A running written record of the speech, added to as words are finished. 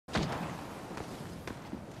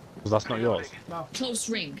Because that's not yours. No. Close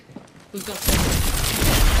ring. We've got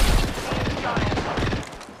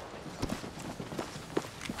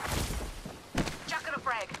Chucking a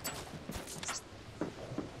frag.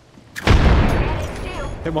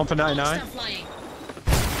 Hit one for 99. Stop flying.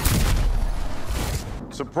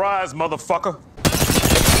 Surprise, motherfucker!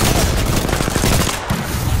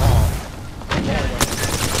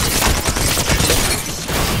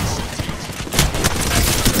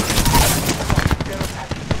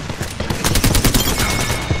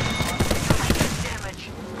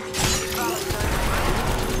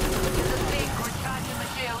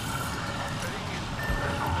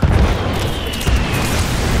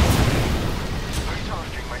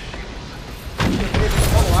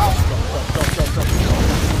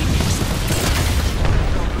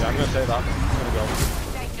 Say that. I'm gonna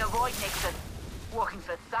go. Ain't no void, Nixon. Walking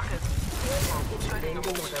for suckers.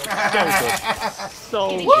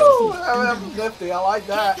 So Woo! That was nifty. I like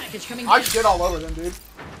that. Package coming I down. should get all over them, dude.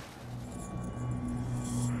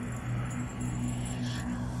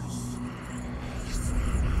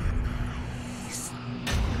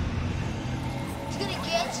 He's gonna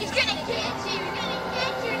get you. He's gonna get you.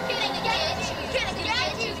 He's gonna get you. He's gonna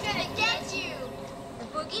get you. He's gonna get you. The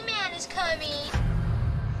boogeyman is coming.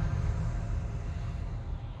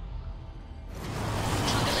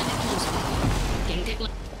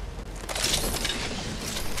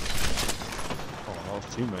 Oh, that was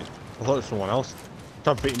teammate. I thought it was someone else.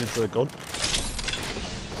 Tried beating into the gun.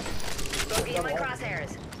 Bogey in my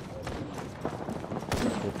crosshairs.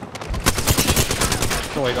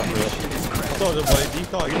 Oh, he got real. So the bloody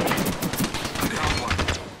decoy.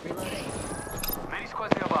 Many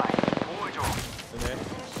squads nearby. Forward your. In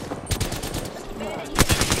there.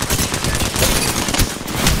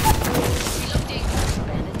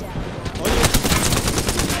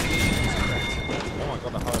 Oh my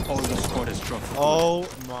god, the hell. All the squad is dropped. Oh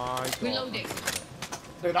my god. Reloading.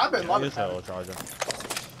 Dude, I've been loving Here's that. hell charger.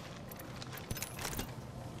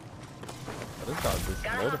 This guy's just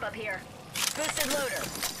Gotta loaded. hop up here. Boosted loader.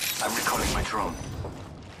 I'm recalling my drone.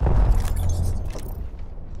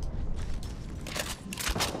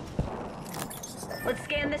 Let's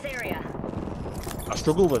scan this area. I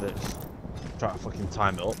struggle with it. Try to fucking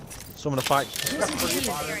time it up. Some of the fights That's pretty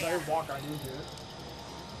fun. They walk on you, dude.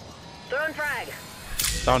 Throwing frag.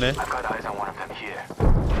 down here. I've got eyes on one of them here.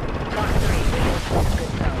 Box 3.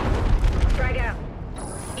 Good go. Frag out.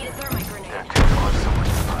 Eat a thermite There grenade. are two squads somewhere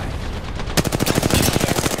nearby.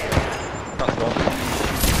 That's one.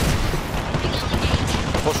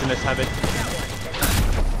 Pushing this heavy.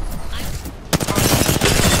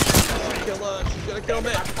 Kill her. She's gonna kill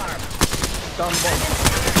me. Down the bottom.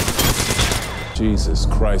 Jesus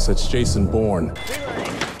Christ, that's Jason Bourne.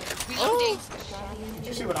 Reloading. Did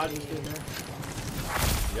you see what I just did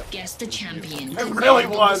there? Guess the champion. It really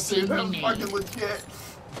was, Scene dude. That we was made. fucking legit.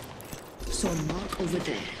 So mark over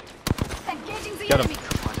there. Engaging the Get him. enemy.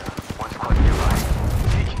 Commander, one squad nearby.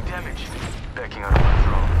 Taking damage. Backing out of my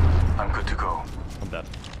drone. I'm good to go. I'm dead.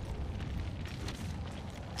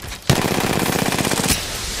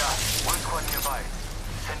 Yeah, one squad nearby.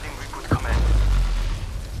 Sending recruit command.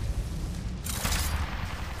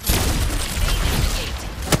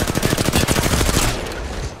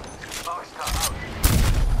 Power star out.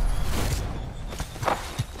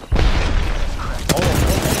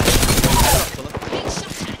 Being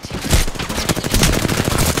shot at.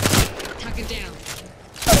 Target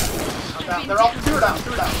down. They're all two down.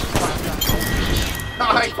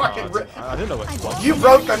 I fucking I didn't know what it was. you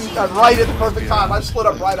broke them right at the perfect time. I slid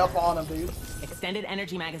up right up on them, dude. Extended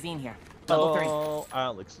energy magazine here. Level 3. Oh,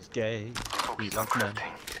 Alex is gay. Focus on That's man.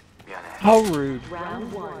 crafting. Bien. How rude.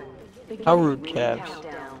 How rude, Cavs.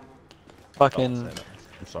 Fucking.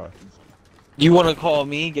 I'm sorry. You want to call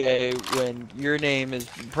me gay when your name is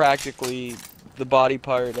practically the body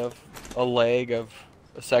part of a leg of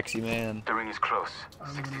a sexy man. The ring is close.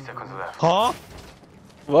 60 seconds left. Huh?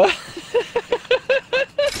 What?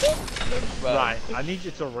 Right, I need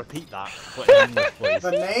you to repeat that, but in English, please.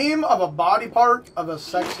 The name of a body part of a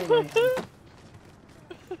sexy man.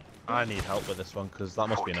 I need help with this one, because that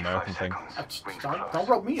must be an American thing. Don't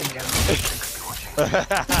rope me in again. You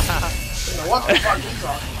know what the fuck he's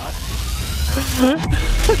talking about.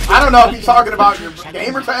 I don't know if he's talking about your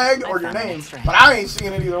gamer tag or your name, but I ain't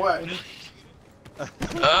seeing it either way. The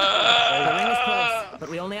ring is close, but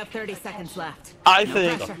we only have 30 seconds left. I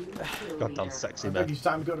think Goddamn sexy I think man. it's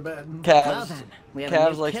time to go to bed. Well Cavs, then, we have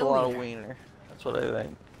Cavs new likes a kill lot of leader. wiener. That's what I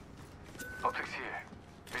think. Optics here.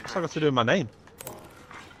 What's that got to do with my name?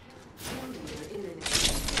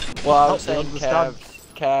 Well, I Help was me saying understand.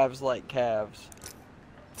 Cavs like calves.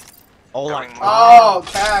 Oh, like, Oh,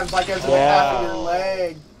 calves, like as in half of Yeah. your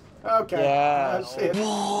leg. Okay. Yeah. I see it.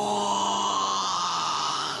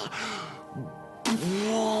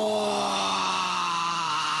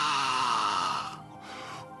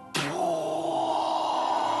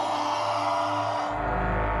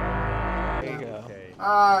 There you go. Okay.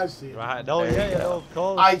 I see it. Right. No, There you yeah, go. no, of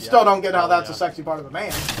course. I still don't get how Oh, that's yeah. a sexy part of a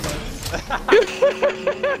man.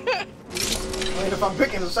 I mean, if I'm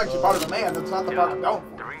picking the sexy part of a man, that's not the part I'm going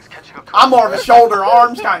The for. ring's catching up to I'm us. more of a shoulder,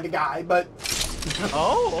 arms kind of guy, but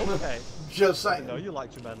Oh, okay. just I saying. know you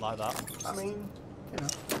like your men like that. I mean, you know.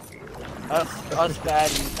 Us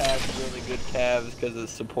baddies have really good calves because it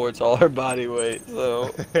supports all our body weight.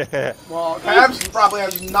 So Well, calves probably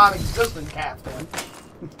has non-existent calf then.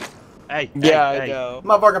 Hey. yeah, hey, I hey. know.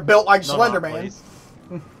 Motherfucker built like None Slender of that, Man. please.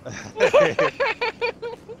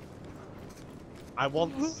 I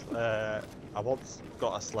once got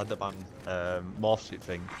a Slenderman morph suit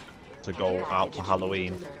thing to go out for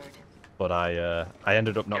Halloween, but I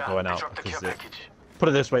ended up not Yeah, going I out dropped the because care it, package. put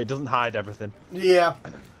it this way, it doesn't hide everything. Yeah.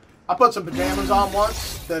 I put some pajamas on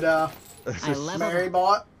once that I leveled Mary up.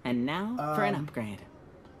 bought. And now for an upgrade.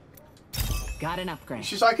 Got an upgrade.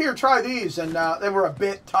 She's like, here, try these. And they were a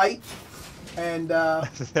bit tight. And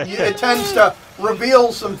it tends to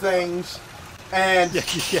reveal some things. And Yeah.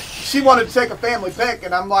 she wanted to take a family pic.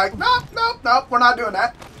 And I'm like, nope, we're not doing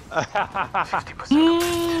that.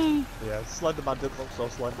 50%. Yeah, Slenderman didn't look so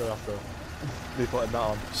slender after me putting that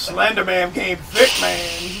on. Slender Man came thick,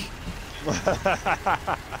 man.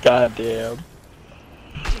 God damn.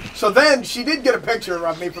 So then she did get a picture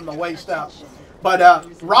of me from the waist up. But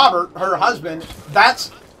Robert, her husband, that's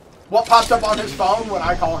what pops up on his phone when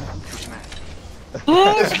I call him.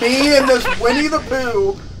 It's me in this Winnie the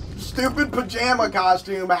Pooh stupid pajama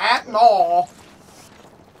costume, hat and all.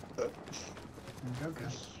 Okay.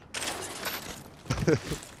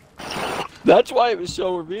 That's why it was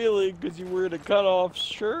so revealing, because you were in a cut-off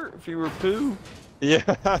shirt if you were Pooh. Yeah.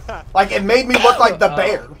 Like, it made me look like the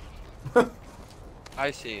bear. I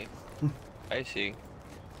see. I see.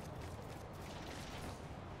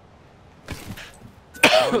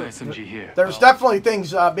 Oh, SMG here. There's definitely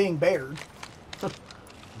things being bared.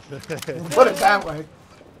 Put it that way.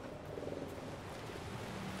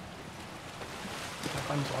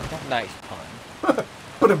 Nice pun.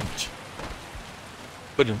 Put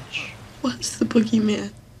him. What's the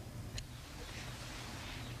boogeyman?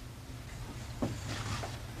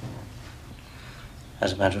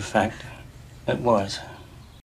 As a matter of fact, it was.